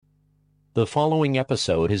The following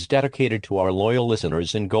episode is dedicated to our loyal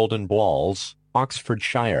listeners in Golden Balls,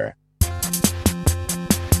 Oxfordshire.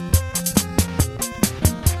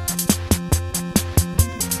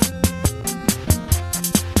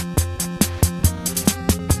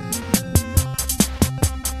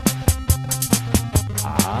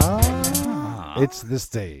 It's the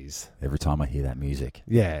STEEZ. Every time I hear that music.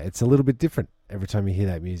 Yeah, it's a little bit different every time you hear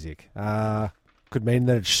that music. Could mean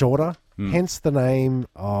that it's shorter, hence the name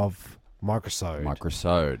of Microsode.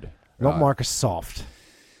 Microsode. Not Microsoft.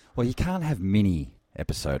 Well, you can't have mini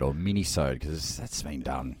episode or mini-sode because that's been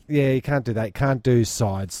done. Yeah, you can't do that. You can't do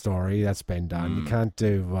side story. That's been done. You can't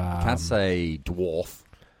do... can't say dwarf.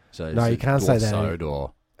 So no, you can't say that.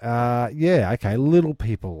 Or... yeah, okay. Little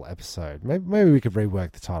People episode. Maybe we could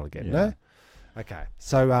rework the title again, no? Okay.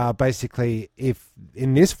 So basically, if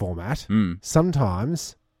in this format,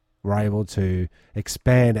 sometimes we're able to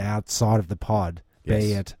expand outside of the pod,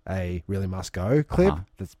 be it a Really Must Go clip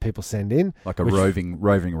that people send in. Like a roving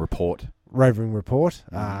report. Roving report.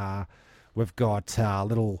 We've got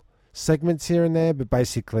little segments here and there, but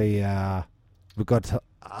basically we've got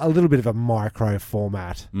a little bit of a micro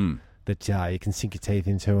format that you can sink your teeth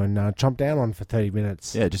into and chomp down on for 30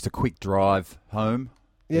 minutes. Yeah, just a quick drive home.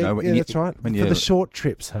 Yeah, that's right. For the short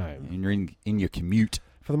trips home. And you're in your commute.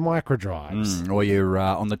 For the micro drives. Or you're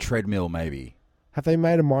on the treadmill, maybe. Have they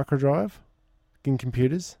made a micro drive in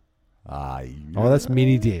computers? Oh, that's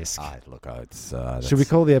mini disc. Look, should we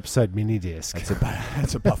call the episode mini disc?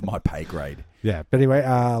 That's above my pay grade. Yeah, but anyway,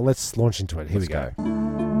 let's launch into it. Here we go.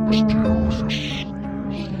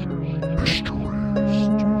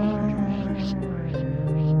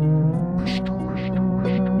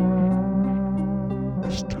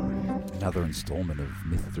 Another installment of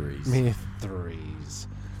Mysteries. Mysteries.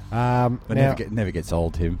 Never gets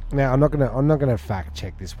old, Tim. Now I'm not gonna fact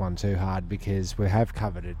check this one too hard because we have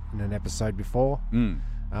covered it in an episode before. And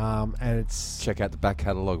it's check out the back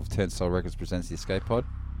catalogue of Turnstyle Records Presents the Escape Pod.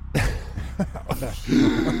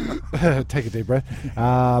 Take a deep breath. But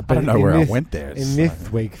I don't know where I went there. In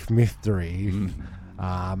this week's mystery,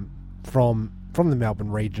 from the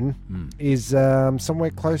Melbourne region, is somewhere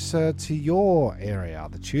closer to your area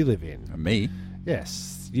that you live in. Me?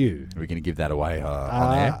 Yes, you. Are we going to give that away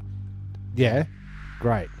on air? Yeah,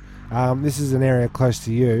 great. This is an area close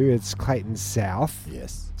to you. It's Clayton South.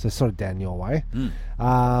 Yes. So sort of down your way. In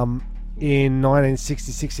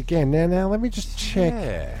 1966 again. Now let me just check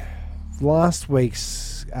last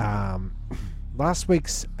week's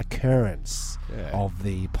occurrence of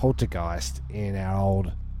the poltergeist in our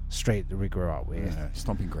old street that we grew up with.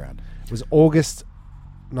 Stomping ground. It was August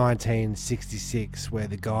 1966 where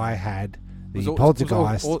the guy had the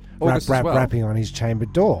poltergeist rapping on his chamber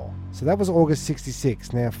door. So that was August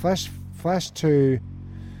 66. Now flash to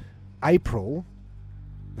April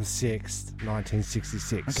the 6th,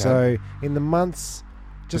 1966. Okay. So in the months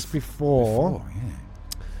just before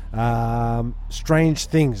strange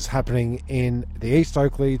things happening in the East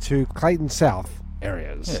Oakley to Clayton South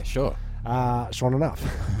areas. Yeah, sure. Sure enough.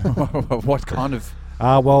 What kind of...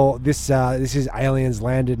 well, this is aliens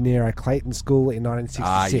landed near a Clayton school in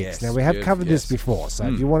 1966. Yes, now, we have covered this before, so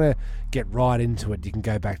if you want to get right into it, you can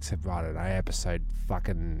go back to, I don't know, episode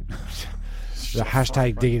fucking... the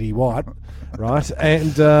hashtag diggity what, right?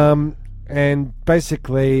 And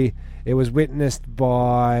basically, it was witnessed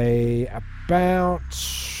by about...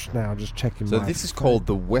 Now, I'm just checking So this is called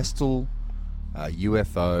the Westal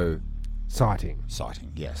UFO... Sighting,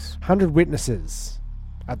 yes. 100 witnesses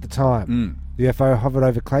at the time. The UFO hovered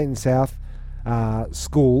over Clayton South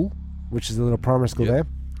School, which is a little primary school there,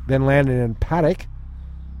 then landed in Paddock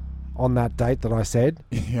on that date that I said.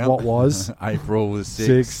 What was? April the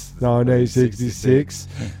 6th, 1966.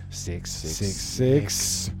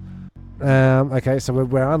 666. Okay, so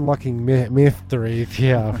we're unlocking mystery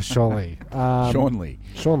here, surely. Sean Lee.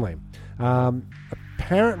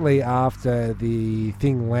 Apparently, after the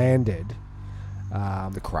thing landed,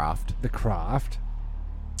 the craft,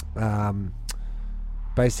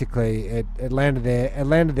 basically it landed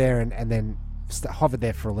there, and then hovered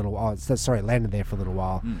there for a little while. Landed there for a little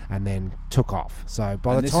while, and then took off. So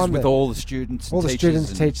by the time with all the students,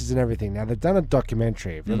 teachers, and everything. Now they've done a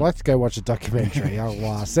documentary. If you'd like to go watch a documentary,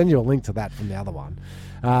 I'll send you a link to that from the other one.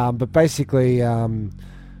 But basically,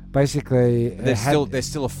 they're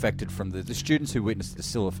still affected from the students who witnessed it are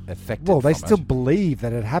still affected. Well, they still believe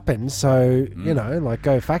that it happened, so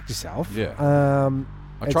go fact yourself. Yeah.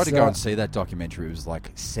 I tried to go and see that documentary. It was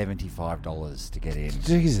like $75 to get in.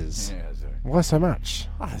 Jesus. Yeah, why so much?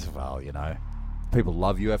 Well, people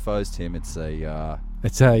love UFOs, Tim. It's a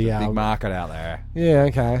big market out there. Yeah.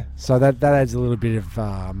 Okay. So that adds a little bit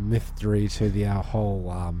of mystery to the whole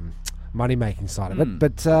money-making side of it.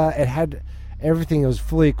 But it had everything. It was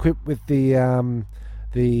fully equipped with the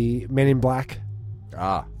Men in Black.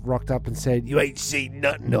 Rocked up and said, "You ain't seen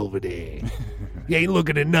nothing over there. You ain't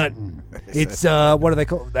looking at nothing. It's what do they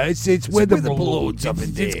call it? It's weather balloons up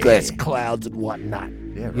in there. It's glass clouds and whatnot."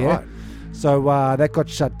 Yeah, right. So that got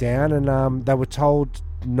shut down, and they were told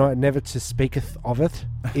never to speaketh of it.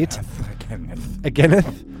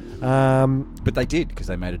 Againeth. But they did, because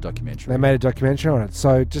they made a documentary. They made a documentary on it.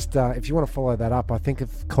 So just if you want to follow that up, I think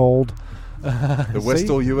it's called the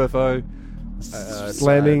Westal UFO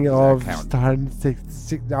landing of I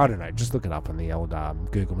don't know. Just look it up on the old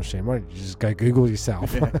Google machine. Why don't you just go Google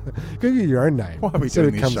yourself? Yeah. Google your own name. Why are we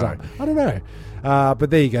doing this show? Up. I don't know.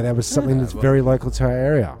 But there you go. That was something that's very local to our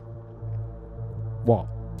area. What?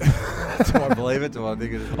 Do I believe it? Do I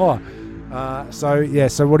think it is?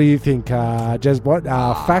 So what do you think, Jezbot?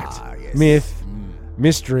 Fact, yes. Myth,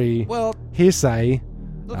 mystery, hearsay.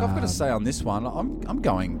 Look, I've got to say on this one, I'm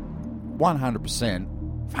going 100%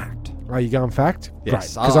 fact. Are you going fact?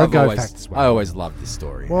 Yes, because I go fact as well. I always loved this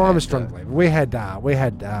story. Well, I'm a strong believer. We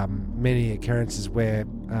had many occurrences where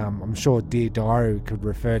I'm sure Dear Diary could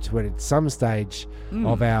refer to it at some stage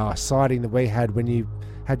of our sighting that we had when you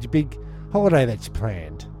had your big holiday that you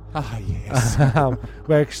planned. Yes.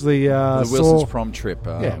 We actually the Wilson's prom trip.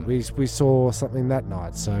 We saw something that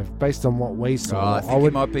night. So based on what we saw, I think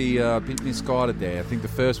it might be a bit misguided there. I think the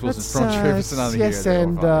first Wilson's prom trip is another year.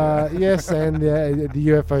 And the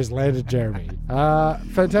UFOs landed Jeremy.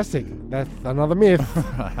 Fantastic. That's another myth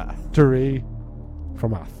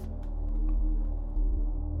from us.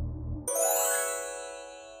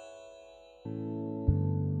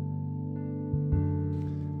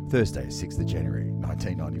 Thursday, 6th of January,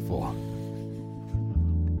 1994.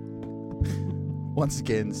 Once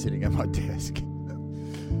again, sitting at my desk.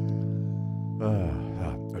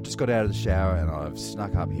 I just got out of the shower and I've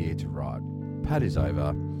snuck up here to write. Pat is over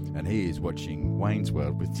and he is watching Wayne's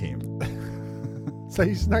World with Tim. So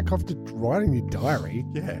you snuck off to write in your diary?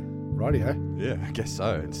 Yeah. Rightio. Yeah, I guess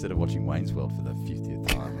so. Instead of watching Wayne's World for the 50th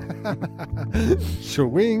time.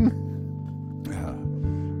 Shwing.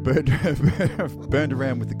 Burned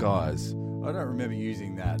around with the guys. I don't remember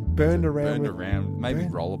using that. Burned around, maybe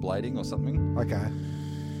rollerblading or something. Okay.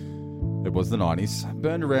 It was the 90s.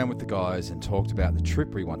 Burned around with the guys and talked about the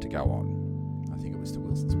trip we want to go on. I think it was to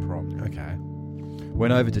Wilson's prom. Okay.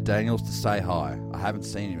 Went over to Daniel's to say hi. I haven't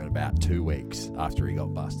seen him in about 2 weeks after he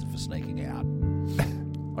got busted for sneaking out.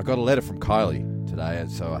 I got a letter from Kylie today,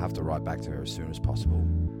 so I have to write back to her as soon as possible.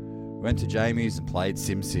 Went to Jamie's and played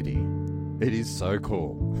SimCity. It is so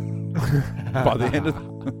cool. By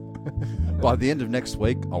the end of next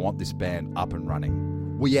week, I want this band up and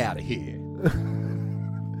running. We out of here.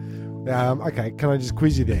 Okay, can I just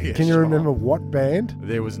quiz you there? Yeah, can you remember what band?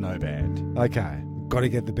 There was no band. Okay, got to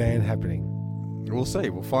get the band happening. We'll see.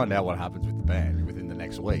 We'll find out what happens with the band within the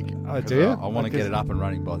next week. Oh, do you? I want to get it up and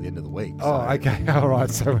running by the end of the week. Oh, okay. All right.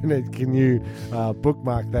 So can you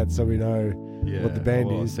bookmark that so we know what the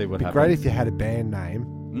band is? See what It'd be great if you had a band name.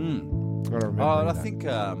 I don't remember. I think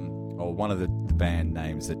one of the band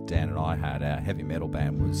names that Dan and I had, our heavy metal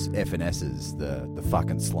band, was F&S's, the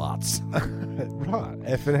fucking sluts. Right,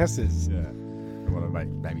 F&S's. Yeah. I want to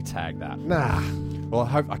maybe tag that. Nah. Well,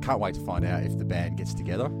 I can't wait to find out if the band gets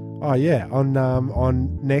together. Oh yeah,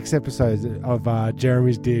 on next episode of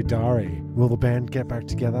Jeremy's Dear Diary, will the band get back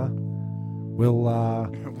together? Will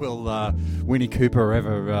Winnie Cooper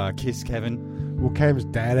ever kiss Kevin? Will Cam's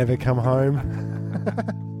dad ever come home?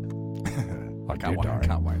 I can't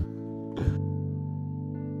wait.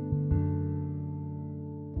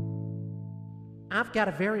 I've got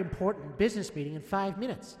a very important business meeting in 5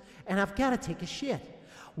 minutes, and I've got to take a shit.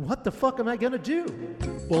 What the fuck am I gonna do?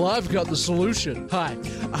 Well, I've got the solution. Hi,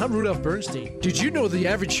 I'm Rudolph Bernstein. Did you know the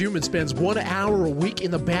average human spends 1 hour a week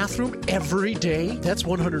in the bathroom every day? That's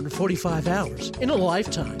 145 hours in a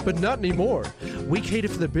lifetime. But not anymore. We cater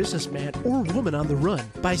for the businessman or woman on the run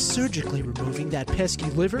by surgically removing that pesky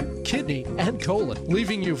liver, kidney, and colon,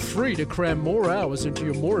 leaving you free to cram more hours into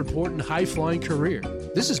your more important high-flying career.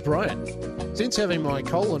 This is Brian. Since having my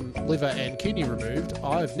colon, liver, and kidney removed,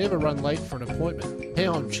 I've never run late for an appointment.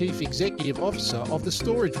 Now I'm Chief Executive Officer of the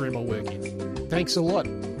storage room I work in. Thanks a lot,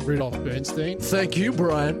 Rudolph Bernstein. Thank you,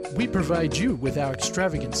 Brian. We provide you with our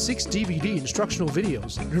extravagant 6 DVD instructional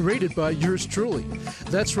videos, narrated by yours truly.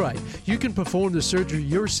 That's right, you can perform the surgery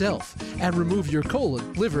yourself and remove your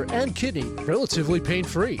colon, liver, and kidney relatively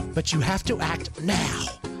pain-free. But you have to act now.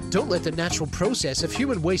 Don't let the natural process of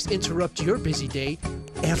human waste interrupt your busy day.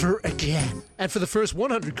 ever again. And for the first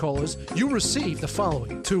 100 callers, you'll receive the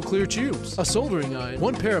following: 2 clear tubes, a soldering iron,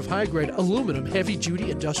 1 pair of high-grade aluminum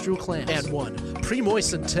heavy-duty industrial clamps, and 1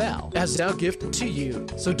 pre-moistened towel as our gift to you.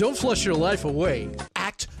 So don't flush your life away.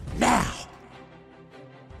 Act now!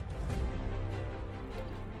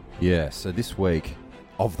 Yeah, so this week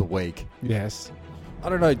of the week. Yes. I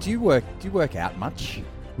don't know, do you work out much?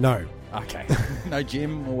 No. Okay. No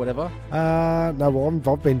gym or whatever? No, well,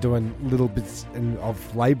 I've been doing little bits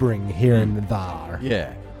of labouring here and there.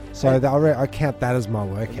 Yeah. So I count that as my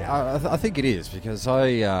workout. I think it is, because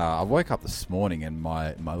I woke up this morning and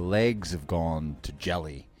my legs have gone to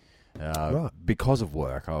jelly. Right. Because of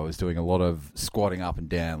work. I was doing a lot of squatting up and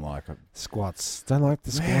down. Squats. Don't like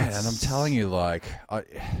the squats. Man, and I'm telling you,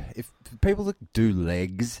 if people that do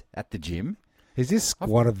legs at the gym... Is this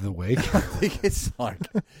squat of the week? I think it's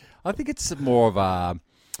more of a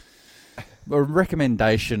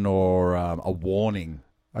recommendation or a warning.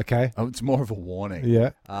 Okay. Oh, it's more of a warning.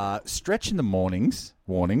 Yeah. Stretch in the mornings.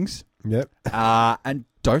 Warnings. Yep. And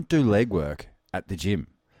don't do leg work at the gym.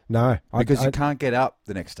 No. Because you can't get up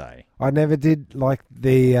the next day. I never did,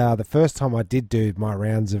 the first time I did do my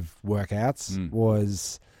rounds of workouts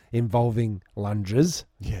was involving lunges.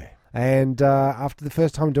 Yeah. And after the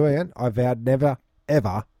first time doing it, I vowed never,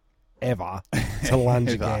 ever, ever to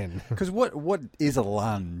lunge again. Because what is a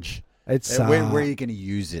lunge? It's where are you going to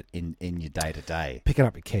use it in your day-to-day? Picking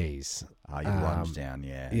up your keys. You lunge down,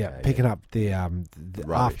 yeah. Yeah, okay, picking up the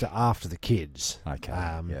after the kids.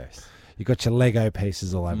 Okay, yes. You got your Lego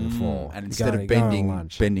pieces all over the floor. And instead of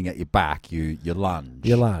bending at your back, you lunge.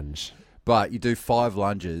 You lunge. But you do 5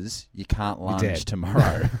 lunges, you can't lunge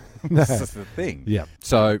tomorrow. No. That's the thing. Yeah.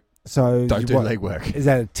 So don't do what, leg work. Is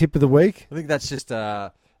that a tip of the week? I think that's just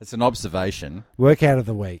it's an observation. Workout of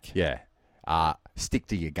the week. Yeah. Stick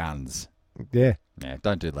to your guns. Yeah. Yeah,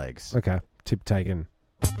 don't do legs. Okay. Tip taken.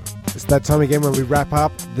 It's that time again when we wrap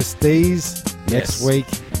up the STEEZ. Next week,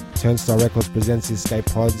 Turnstyle Records Presents the Escape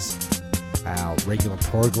Pods. Our regular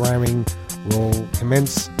programming will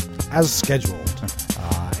commence as scheduled.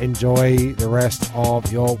 Enjoy the rest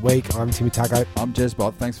of your week. I'm Timmy Taco. I'm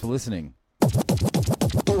Jezbot. Thanks for listening.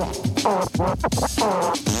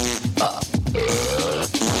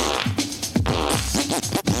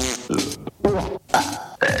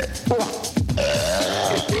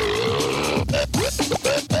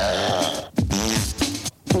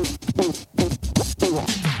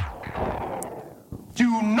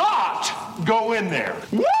 Do not go in there.